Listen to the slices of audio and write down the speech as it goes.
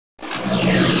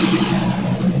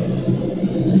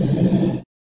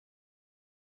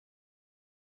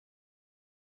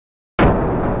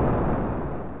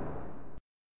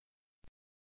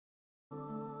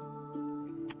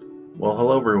Well,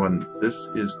 hello everyone. This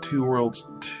is Two Worlds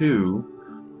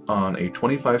 2 on a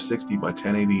 2560 by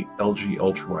 1080 LG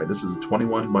ultrawide. This is a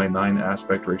 21 by 9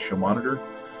 aspect ratio monitor.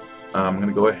 I'm going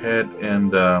to go ahead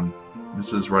and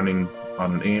this is running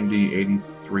on an AMD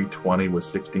 8320 with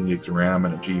 16 gigs of RAM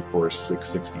and a Geforce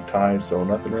 660 Ti, so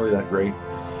nothing really that great.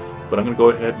 But I'm going to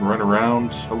go ahead and run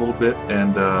around a little bit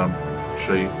and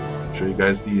show you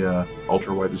guys the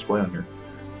ultrawide display on here.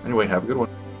 Anyway, have a good one.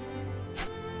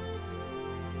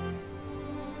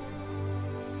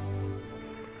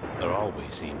 There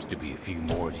always seems to be a few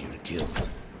more of you to kill.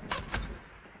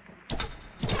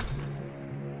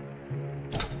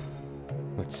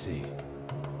 Let's see.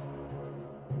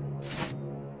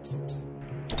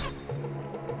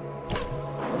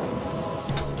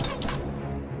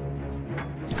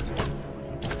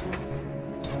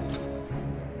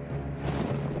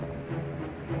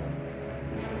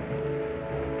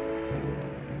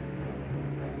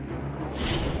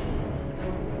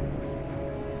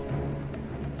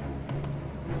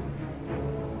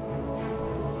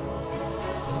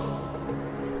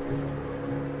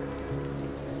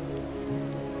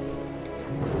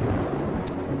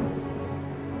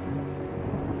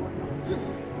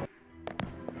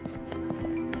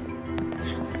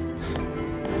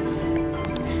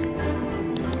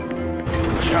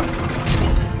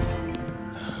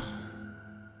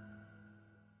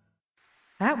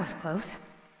 That was close.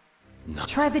 No.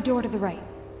 Try the door to the right.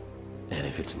 And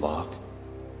if it's locked?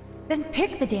 Then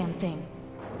pick the damn thing.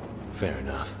 Fair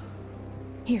enough.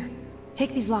 Here,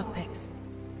 take these lockpicks.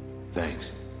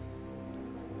 Thanks.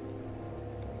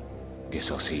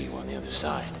 Guess I'll see you on the other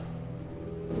side.